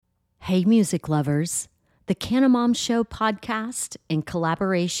Hey, music lovers. The Canamom Show podcast, in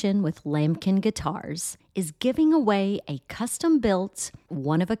collaboration with Lamkin Guitars, is giving away a custom-built,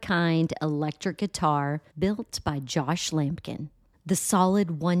 one-of-a-kind electric guitar built by Josh Lamkin. The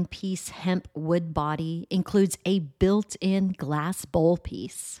solid one-piece hemp wood body includes a built-in glass bowl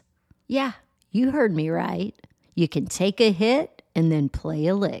piece. Yeah, you heard me right. You can take a hit and then play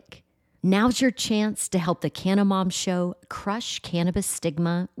a lick. Now's your chance to help the Canamom Show crush cannabis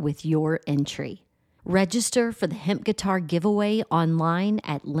stigma with your entry. Register for the hemp guitar giveaway online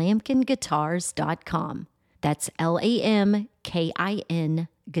at lamkinguitars.com. That's LAMKIN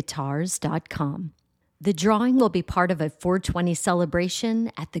guitars.com. The drawing will be part of a 420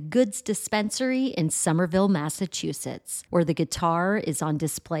 celebration at the Goods Dispensary in Somerville, Massachusetts, where the guitar is on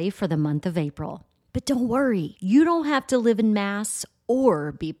display for the month of April. But don't worry, you don't have to live in Mass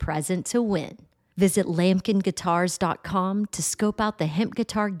or be present to win. Visit lamkinguitars.com to scope out the hemp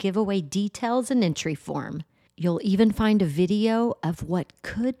guitar giveaway details and entry form. You'll even find a video of what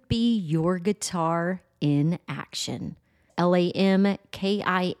could be your guitar in action.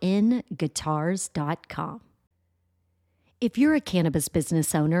 LAMKIN guitars.com. If you're a cannabis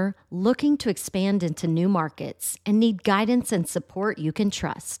business owner looking to expand into new markets and need guidance and support you can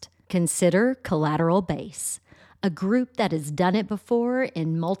trust, consider Collateral Base, a group that has done it before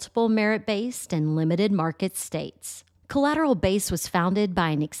in multiple merit-based and limited market states. Collateral Base was founded by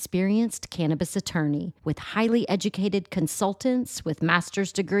an experienced cannabis attorney with highly educated consultants with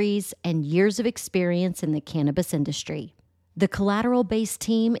master's degrees and years of experience in the cannabis industry. The Collateral Base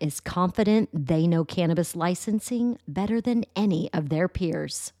team is confident they know cannabis licensing better than any of their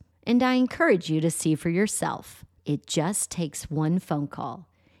peers. And I encourage you to see for yourself. It just takes one phone call.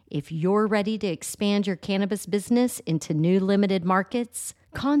 If you're ready to expand your cannabis business into new limited markets,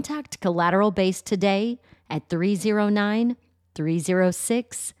 contact Collateral Base today at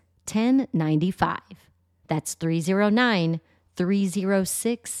 309-306-1095. That's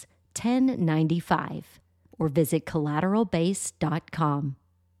 309-306-1095. Or visit collateralbase.com.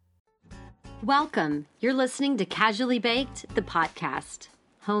 Welcome. You're listening to Casually Baked, the podcast.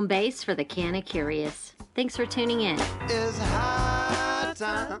 Home base for the canna curious. Thanks for tuning in. It's high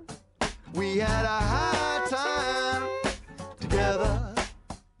time. We had a high time together.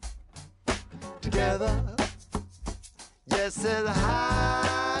 Yes, it's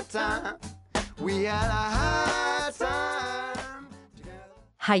high time. We had a high time together.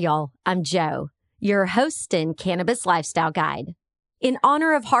 Hi, y'all. I'm Jo, your host and cannabis lifestyle guide. In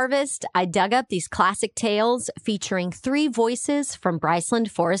honor of Harvest, I dug up these classic tales featuring 3 voices from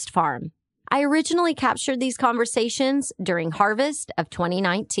Bryceland Forest Farm. I originally captured these conversations during Harvest of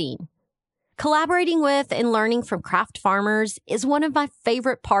 2019. Collaborating with and learning from craft farmers is one of my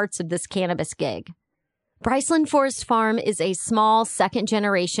favorite parts of this cannabis gig. Bryceland Forest Farm is a small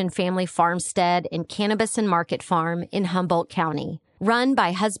second-generation family farmstead and cannabis and market farm in Humboldt County, run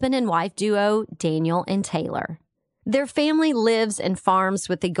by husband and wife duo Daniel and Taylor. Their family lives and farms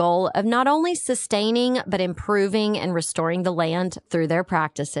with the goal of not only sustaining but improving and restoring the land through their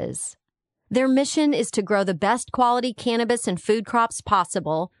practices. Their mission is to grow the best quality cannabis and food crops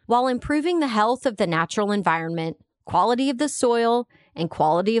possible while improving the health of the natural environment, quality of the soil, and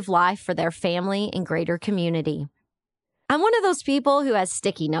quality of life for their family and greater community. I'm one of those people who has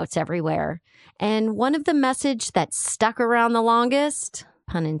sticky notes everywhere, and one of the message that stuck around the longest,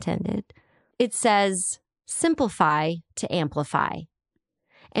 pun intended, it says, simplify to amplify.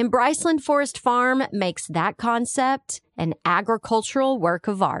 And Bryceland Forest Farm makes that concept an agricultural work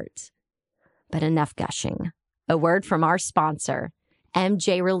of art. But enough gushing. A word from our sponsor,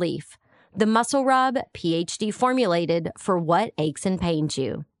 MJ Relief, the muscle rub PhD formulated for what aches and pains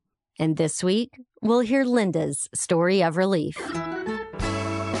you. And this week, we'll hear Linda's story of relief.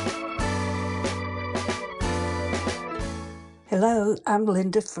 Hello, I'm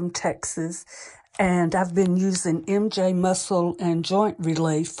Linda from Texas, and I've been using MJ Muscle and Joint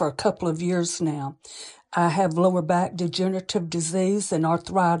Relief for a couple of years now. I have lower back degenerative disease and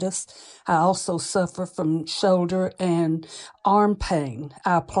arthritis. I also suffer from shoulder and arm pain.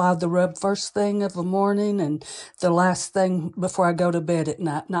 I apply the rub first thing of the morning and the last thing before I go to bed at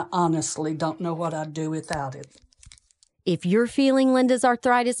night. And I honestly don't know what I'd do without it. If you're feeling Linda's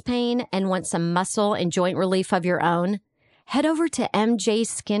arthritis pain and want some muscle and joint relief of your own, head over to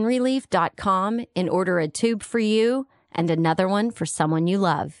mjskinrelief.com and order a tube for you and another one for someone you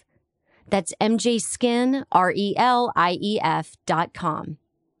love. That's mjskinrelief.com.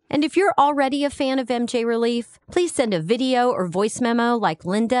 And if you're already a fan of MJ Relief, please send a video or voice memo like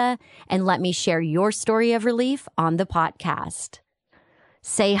Linda and let me share your story of relief on the podcast.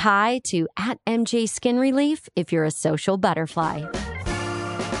 Say hi to @MJ Skin Relief if you're a social butterfly.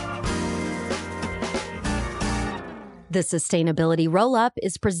 The Sustainability Roll-Up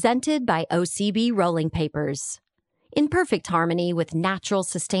is presented by OCB Rolling Papers. In perfect harmony with natural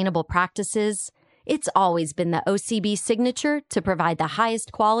sustainable practices, it's always been the OCB signature to provide the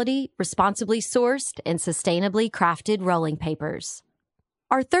highest quality, responsibly sourced, and sustainably crafted rolling papers.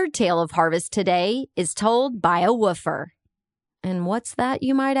 Our third tale of harvest today is told by a woofer. And what's that,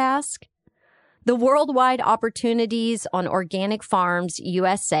 you might ask? The Worldwide Opportunities on Organic Farms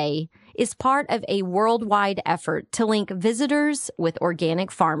USA is part of a worldwide effort to link visitors with organic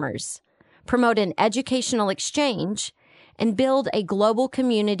farmers, promote an educational exchange, and build a global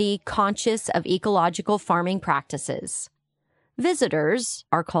community conscious of ecological farming practices. Visitors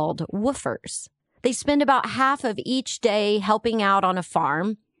are called woofers. They spend about half of each day helping out on a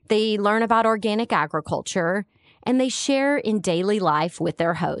farm. They learn about organic agriculture, and they share in daily life with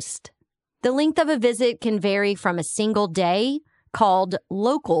their host. The length of a visit can vary from a single day, called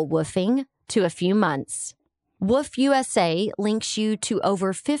local woofing, to a few months. Woof USA links you to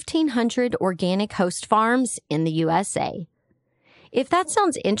over 1,500 organic host farms in the USA. If that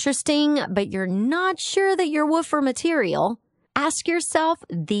sounds interesting, but you're not sure that you're woofer material, ask yourself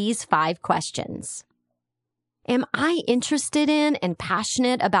these 5 questions. Am I interested in and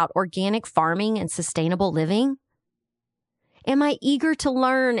passionate about organic farming and sustainable living? Am I eager to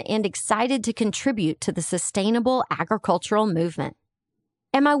learn and excited to contribute to the sustainable agricultural movement?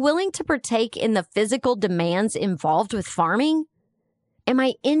 Am I willing to partake in the physical demands involved with farming? Am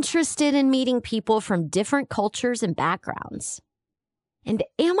I interested in meeting people from different cultures and backgrounds? And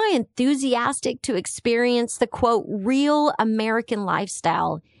am I enthusiastic to experience the, quote, real American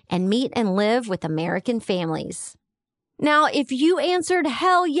lifestyle and meet and live with American families? Now, if you answered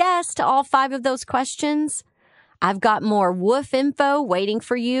hell yes to all 5 of those questions, I've got more woof info waiting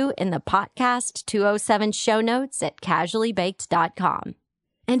for you in the Podcast 207 show notes at casuallybaked.com.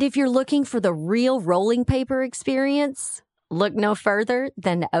 And if you're looking for the real rolling paper experience, look no further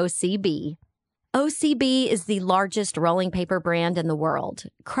than OCB. OCB is the largest rolling paper brand in the world,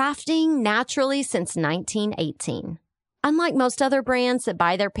 crafting naturally since 1918. Unlike most other brands that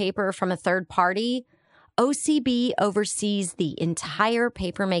buy their paper from a third party, OCB oversees the entire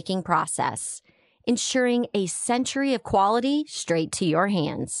paper-making process, ensuring a century of quality straight to your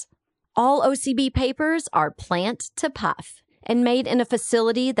hands. All OCB papers are plant to puff and made in a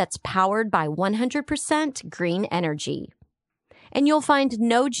facility that's powered by 100% green energy. And you'll find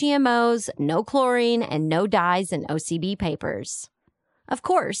no GMOs, no chlorine, and no dyes in OCB papers. Of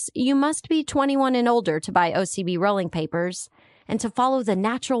course, you must be 21 and older to buy OCB rolling papers and to follow the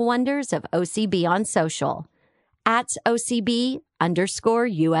natural wonders of OCB on social at OCB_USA.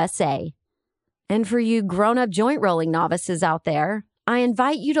 And for you grown-up joint rolling novices out there, I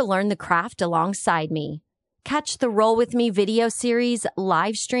invite you to learn the craft alongside me. Catch the Roll With Me video series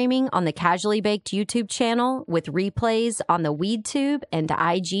live streaming on the Casually Baked YouTube channel with replays on the WeedTube and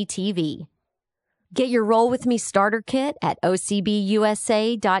IGTV. Get your Roll With Me starter kit at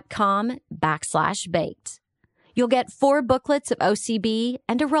ocbusa.com/baked. You'll get 4 booklets of OCB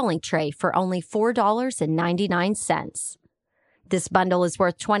and a rolling tray for only $4.99. This bundle is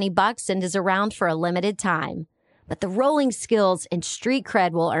worth $20 and is around for a limited time. But the rolling skills and street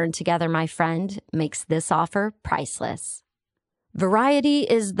cred we'll earn together, my friend, makes this offer priceless. Variety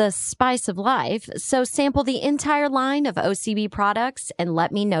is the spice of life, so sample the entire line of OCB products and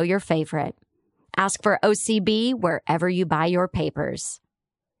let me know your favorite. Ask for OCB wherever you buy your papers.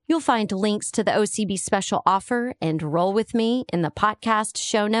 You'll find links to the OCB special offer and Roll With Me in the podcast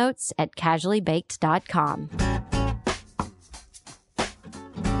show notes at casuallybaked.com.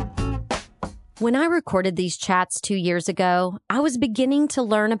 When I recorded these chats 2 years ago, I was beginning to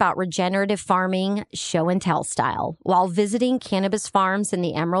learn about regenerative farming, show and tell style, while visiting cannabis farms in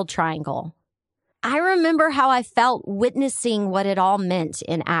the Emerald Triangle. I remember how I felt witnessing what it all meant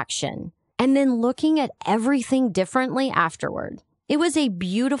in action, and then looking at everything differently afterward. It was a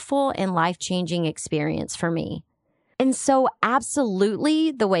beautiful and life-changing experience for me. And so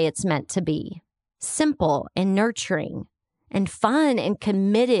absolutely the way it's meant to be. Simple and nurturing, and fun and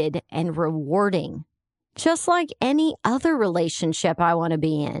committed and rewarding. Just like any other relationship I want to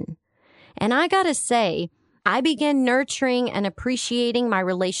be in. And I gotta say, I began nurturing and appreciating my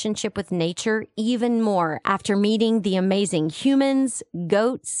relationship with nature even more after meeting the amazing humans,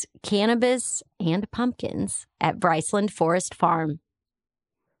 goats, cannabis, and pumpkins at Bryceland Forest Farm.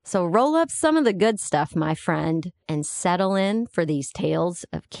 So roll up some of the good stuff, my friend, and settle in for these tales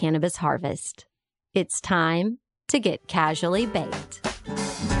of cannabis harvest. It's time to get casually baked.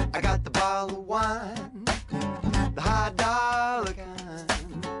 I got the bottle of wine, the high dollar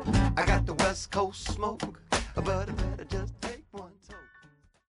kind. I got the West Coast smoke, but I better just take one toke.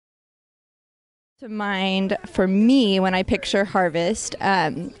 To mind for me when I picture harvest.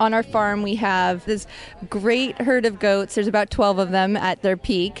 On our farm, we have this great herd of goats. There's about 12 of them at their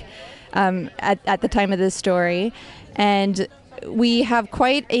peak at the time of this story. And we have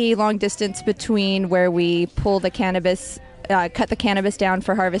quite a long distance between where we pull the cannabis, cut the cannabis down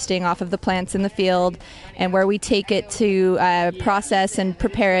for harvesting off of the plants in the field, and where we take it to process and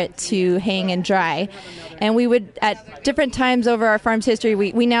prepare it to hang and dry. And we would, at different times over our farm's history,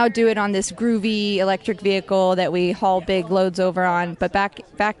 we now do it on this groovy electric vehicle that we haul big loads over on. But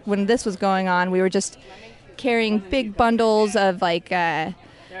back when this was going on, we were just carrying big bundles of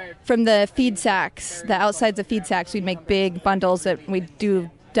from the feed sacks, the outsides of feed sacks, we'd make big bundles that we'd do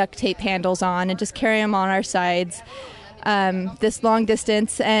duct tape handles on and just carry them on our sides. This long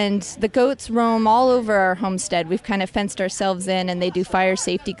distance, and the goats roam all over our homestead. We've kind of fenced ourselves in, and they do fire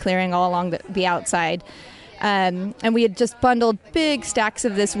safety clearing all along the outside. And we had just bundled big stacks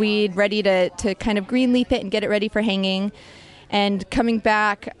of this weed ready to kind of green leaf it and get it ready for hanging. And coming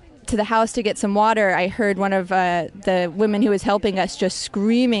back to the house to get some water, I heard one of the women who was helping us just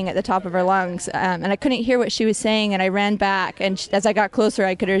screaming at the top of her lungs, and I couldn't hear what she was saying, and I ran back, and as I got closer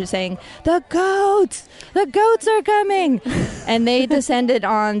I could hear her saying, the goats are coming. And they descended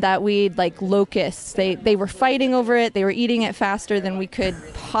on that weed like locusts. They were fighting over it. They were eating it faster than we could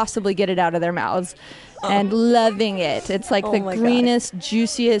possibly get it out of their mouths. And loving it. It's like the greenest,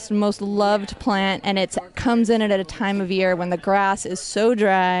 juiciest, most loved plant, and it comes in it at a time of year when the grass is so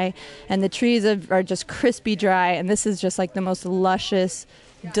dry and the trees are just crispy dry, and this is just like the most luscious,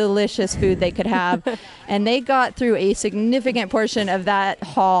 delicious food they could have. And they got through a significant portion of that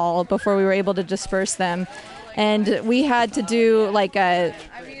haul before we were able to disperse them. And we had to do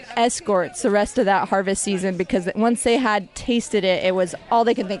escorts the rest of that harvest season, because once they had tasted it, it was all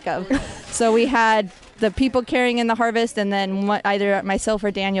they could think of. So we had the people carrying in the harvest, and then either myself or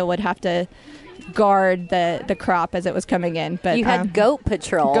Daniel would have to guard the crop as it was coming in. But you had goat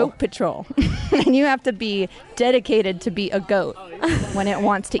patrol. Goat patrol. And you have to be dedicated to be a goat when it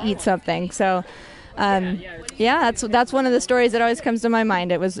wants to eat something. So that's one of the stories that always comes to my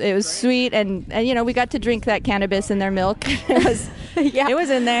mind. It was sweet, and we got to drink that cannabis in their milk. It was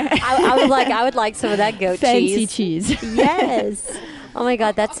in there. I would like some of that goat fancy cheese. Yes. Oh my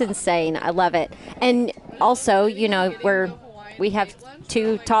God, that's insane. I love it. And also, we have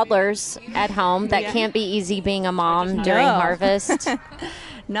 2 toddlers at home. That can't be easy being a mom during harvest.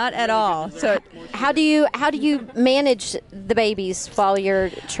 Not at all. So how do you manage the babies while you're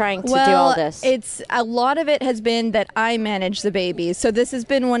trying to do all this? It's a lot of it has been that I manage the babies. So this has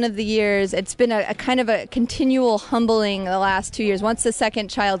been one of the years. It's been a kind of a continual humbling the last 2 years. Once the second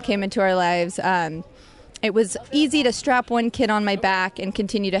child came into our lives, it was easy to strap one kid on my back and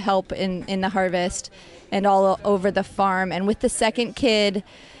continue to help in the harvest and all over the farm. And with the second kid,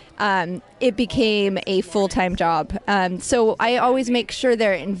 it became a full-time job. So I always make sure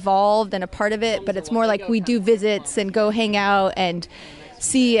they're involved and a part of it, but it's more like we do visits and go hang out and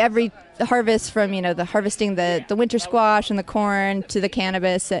see every harvest from, the harvesting the winter squash and the corn to the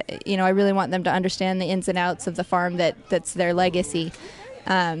cannabis. I really want them to understand the ins and outs of the farm that's their legacy.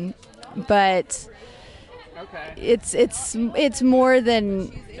 But it's more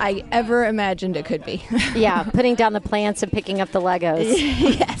than I ever imagined it could be. Yeah, putting down the plants and picking up the Legos.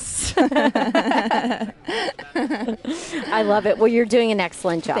 Yes. I love it. Well, you're doing an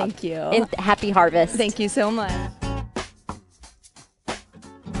excellent job. Thank you. And happy harvest. Thank you so much.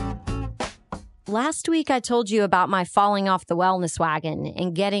 Last week, I told you about my falling off the wellness wagon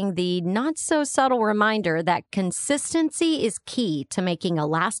and getting the not-so-subtle reminder that consistency is key to making a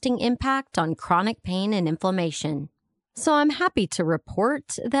lasting impact on chronic pain and inflammation. So I'm happy to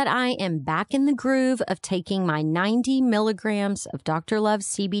report that I am back in the groove of taking my 90 milligrams of Dr. Love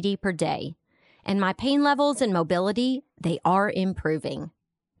CBD per day, and my pain levels and mobility, they are improving.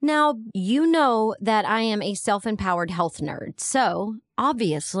 Now, you know that I am a self-empowered health nerd, so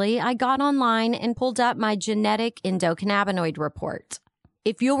obviously I got online and pulled up my genetic endocannabinoid report.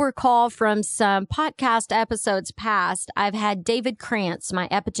 If you'll recall from some podcast episodes past, I've had David Krantz, my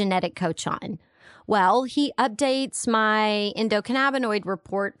epigenetic coach, on. Well, he updates my endocannabinoid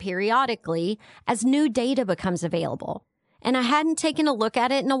report periodically as new data becomes available. And I hadn't taken a look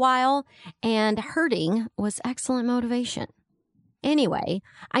at it in a while, and herding was excellent motivation. Anyway,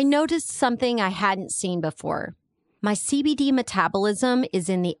 I noticed something I hadn't seen before. My CBD metabolism is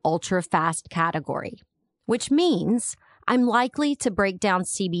in the ultra-fast category, which means I'm likely to break down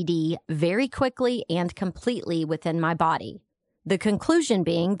CBD very quickly and completely within my body. The conclusion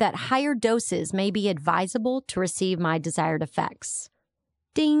being that higher doses may be advisable to receive my desired effects.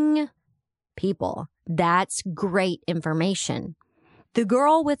 Ding! People, that's great information. The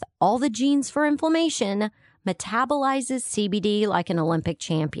girl with all the genes for inflammation metabolizes CBD like an Olympic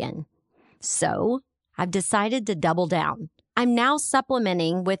champion. So I've decided to double down. I'm now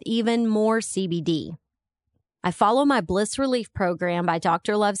supplementing with even more CBD. I follow my Bliss Relief program by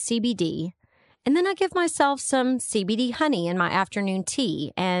Dr. Love CBD, and then I give myself some CBD honey in my afternoon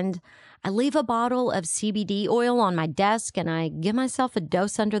tea, and I leave a bottle of CBD oil on my desk, and I give myself a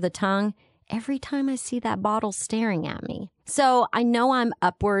dose under the tongue every time I see that bottle staring at me. So I know I'm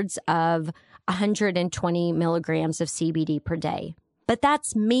upwards of 120 milligrams of CBD per day. But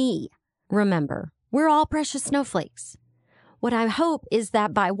that's me. Remember, we're all precious snowflakes. What I hope is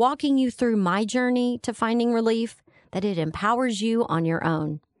that by walking you through my journey to finding relief, that it empowers you on your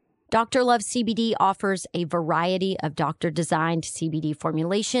own. Dr. Love CBD offers a variety of doctor-designed CBD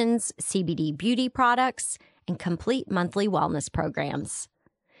formulations, CBD beauty products, and complete monthly wellness programs.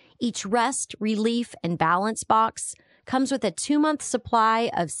 Each rest, relief, and balance box comes with a 2-month supply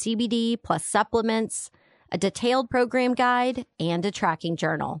of CBD plus supplements, a detailed program guide, and a tracking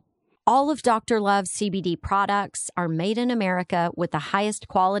journal. All of Dr. Love's CBD products are made in America with the highest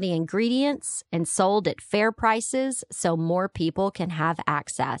quality ingredients and sold at fair prices so more people can have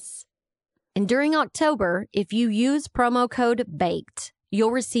access. And during October, if you use promo code BAKED,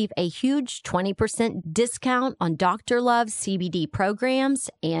 you'll receive a huge 20% discount on Dr. Love's CBD programs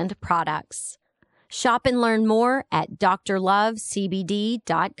and products. Shop and learn more at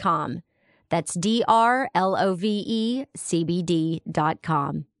drlovecbd.com. That's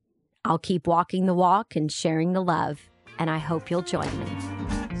drlovecbd.com. I'll keep walking the walk and sharing the love, and I hope you'll join me.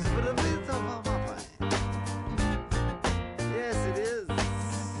 Yes, it is.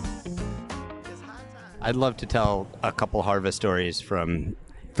 I'd love to tell a couple harvest stories from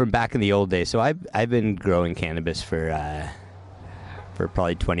back in the old days. So I've been growing cannabis for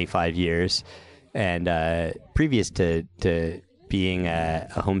probably 25 years, and previous to being a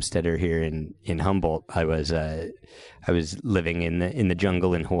homesteader here in Humboldt, I was living in the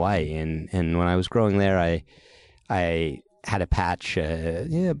jungle in Hawaii, and when I was growing there, I had a patch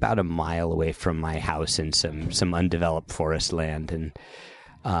about a mile away from my house in some undeveloped forest land, and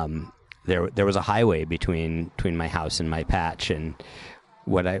there was a highway between my house and my patch, and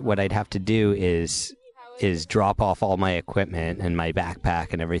what I'd have to do is drop off all my equipment and my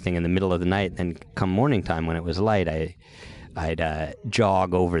backpack and everything in the middle of the night. Then come morning time when it was light, I'd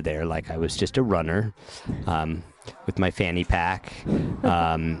jog over there like I was just a runner, with my fanny pack,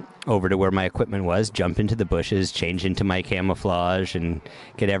 over to where my equipment was, jump into the bushes, change into my camouflage, and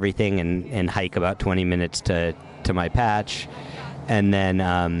get everything, and hike about 20 minutes to my patch, and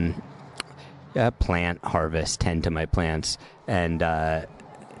then plant harvest, tend to my plants, and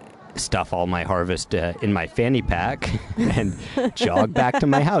stuff all my harvest in my fanny pack and jog back to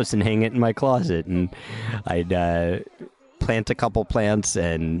my house and hang it in my closet. And I'd plant a couple plants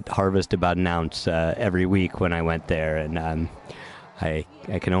and harvest about an ounce every week when I went there. And I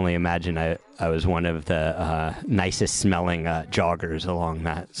can only imagine I was one of the nicest smelling joggers along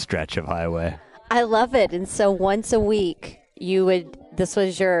that stretch of highway. I love it. And so once a week, this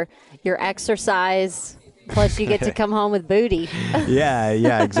was your exercise, plus you get to come home with booty.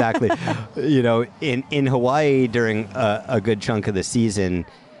 Yeah, exactly. In Hawaii during a good chunk of the season,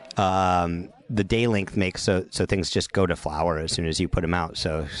 the day length makes so things just go to flower as soon as you put them out.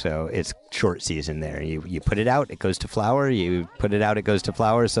 So it's short season there. You put it out, it goes to flower. You put it out, it goes to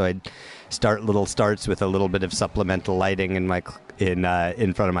flower. So I'd start little starts with a little bit of supplemental lighting in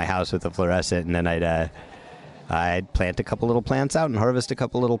front of my house with a fluorescent, and then I'd plant a couple little plants out and harvest a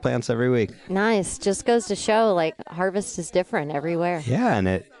couple little plants every week. Nice. Just goes to show, harvest is different everywhere. Yeah, and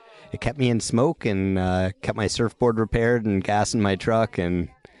it kept me in smoke and kept my surfboard repaired and gas in my truck, and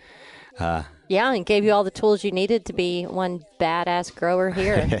and gave you all the tools you needed to be one badass grower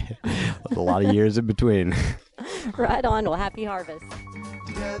here. With a lot of years in between. Right on. Well, happy harvest.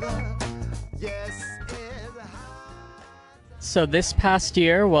 Together, yes, So this past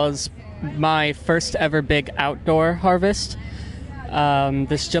year was my first ever big outdoor harvest.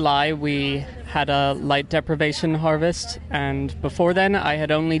 This July we had a light deprivation harvest, and before then I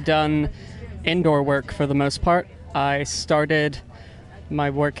had only done indoor work for the most part. I started my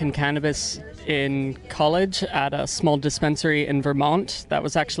work in cannabis in college at a small dispensary in Vermont. That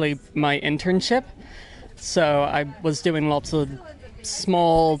was actually my internship. So I was doing lots of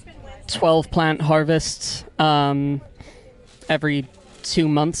small 12-plant harvests every 2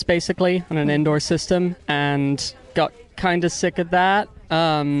 months, basically, on an indoor system, and got kind of sick of that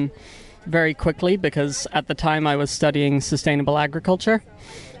very quickly because at the time I was studying sustainable agriculture.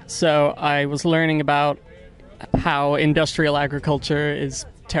 So I was learning about how industrial agriculture is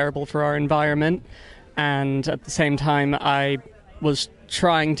terrible for our environment, and at the same time I was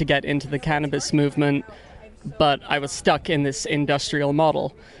trying to get into the cannabis movement, but I was stuck in this industrial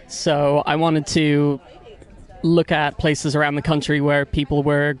model. So I wanted to look at places around the country where people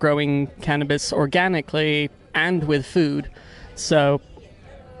were growing cannabis organically and with food. So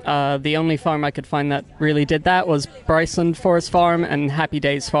the only farm I could find that really did that was Bryceland Forest Farm and Happy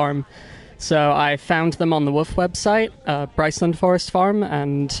Days Farm. So I found them on the WOOF website, Bryceland Forest Farm,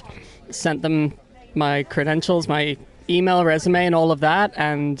 and sent them my credentials, my email, resume, and all of that,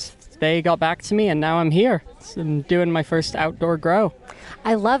 and they got back to me, and now I'm here. I'm doing my first outdoor grow.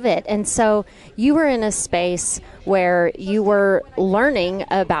 I love it. And so you were in a space where you were learning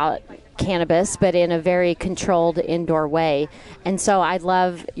about cannabis, but in a very controlled indoor way. And so I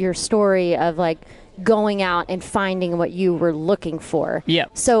love your story of like going out and finding what you were looking for. Yeah.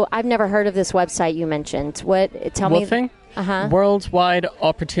 So I've never heard of this website you mentioned. Tell Woofing? me. Worldwide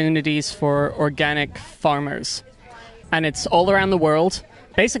opportunities for organic farmers. And it's all around the world.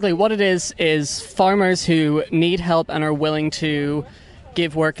 Basically what it is farmers who need help and are willing to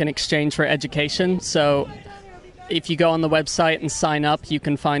give work in exchange for education. So if you go on the website and sign up, you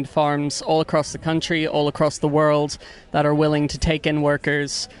can find farms all across the country, all across the world that are willing to take in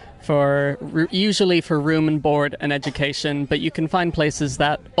workers for usually for room and board and education, but you can find places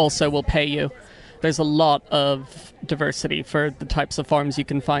that also will pay you. There's a lot of diversity for the types of farms you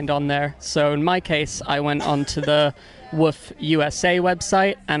can find on there. So in my case, I went onto the WOOF USA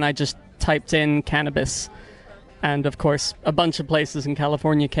website and I just typed in cannabis. And of course, a bunch of places in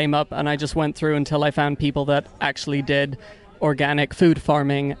California came up, and I just went through until I found people that actually did organic food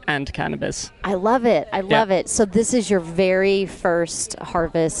farming and cannabis. I love it. I love it. So this is your very first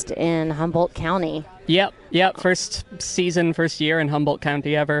harvest in Humboldt County. Yep. First season, first year in Humboldt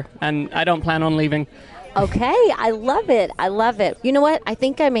County ever. And I don't plan on leaving. Okay. I love it. I love it. You know what? I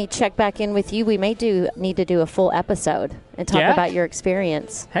think I may check back in with you. We may need to do a full episode and talk about your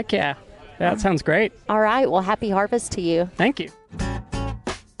experience. Heck yeah. That sounds great. All right. Well, happy harvest to you. Thank you.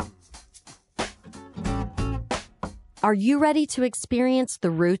 Are you ready to experience the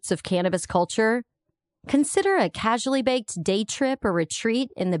roots of cannabis culture? Consider a casually baked day trip or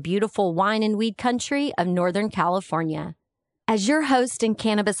retreat in the beautiful wine and weed country of Northern California. As your host and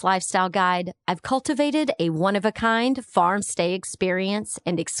cannabis lifestyle guide, I've cultivated a one-of-a-kind farm stay experience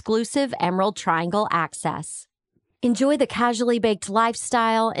and exclusive Emerald Triangle access. Enjoy the casually baked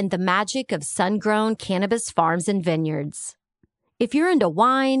lifestyle and the magic of sun-grown cannabis farms and vineyards. If you're into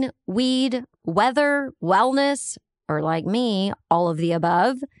wine, weed, weather, wellness, or like me, all of the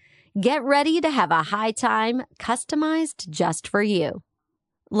above, get ready to have a high time customized just for you.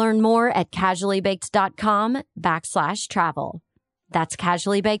 Learn more at casuallybaked.com/travel. That's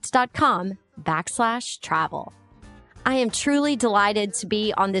casuallybaked.com/travel. I am truly delighted to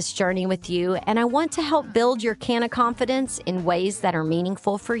be on this journey with you, and I want to help build your canna confidence in ways that are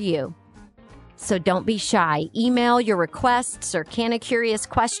meaningful for you. So don't be shy. Email your requests or canna curious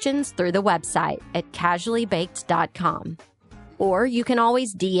questions through the website at casuallybaked.com. Or you can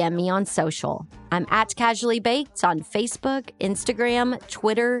always DM me on social. I'm at Casually Baked on Facebook, Instagram,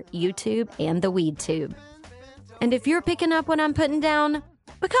 Twitter, YouTube, and the WeedTube. And if you're picking up what I'm putting down,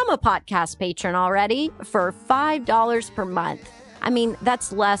 become a podcast patron already for $5 per month. I mean,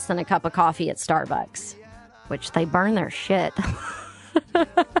 that's less than a cup of coffee at Starbucks, which they burn their shit.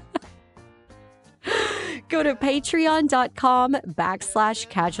 Go to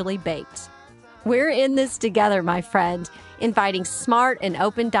patreon.com/casuallybaked. We're in this together, my friend, inviting smart and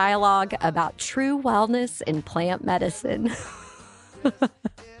open dialogue about true wellness and plant medicine.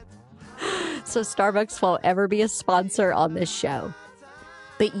 So Starbucks won't ever be a sponsor on this show.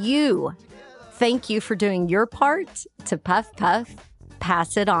 But you, thank you for doing your part to Puff Puff,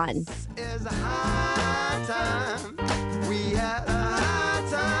 pass it on. It's a high time. We had a high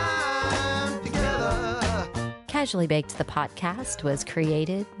time together. Casually Baked, the podcast, was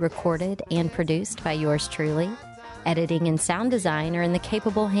created, recorded, and produced by yours truly. Editing and sound design are in the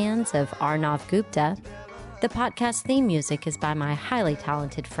capable hands of Arnav Gupta. The podcast theme music is by my highly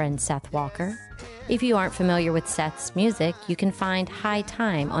talented friend Seth Walker. If you aren't familiar with Seth's music, you can find High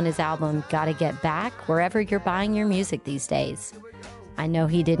Time on his album Gotta Get Back wherever you're buying your music these days. I know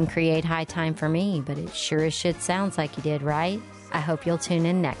he didn't create High Time for me, but it sure as shit sounds like he did, right? I hope you'll tune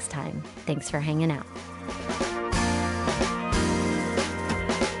in next time. Thanks for hanging out.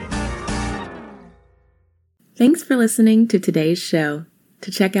 Thanks for listening to today's show.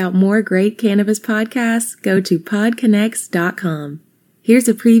 To check out more great cannabis podcasts, go to podconnects.com. Here's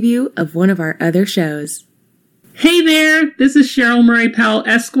a preview of one of our other shows. Hey there, this is Cheryl Murray Powell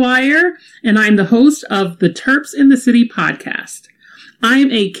Esquire, and I'm the host of the Terps in the City podcast.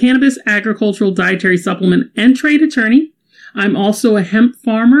 I'm a cannabis agricultural dietary supplement and trade attorney. I'm also a hemp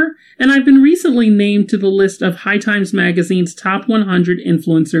farmer, and I've been recently named to the list of High Times Magazine's top 100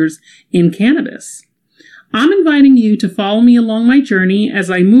 influencers in cannabis. I'm inviting you to follow me along my journey as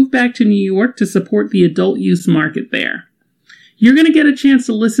I move back to New York to support the adult use market there. You're going to get a chance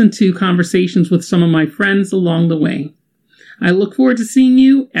to listen to conversations with some of my friends along the way. I look forward to seeing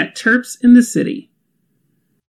you at Terps in the City.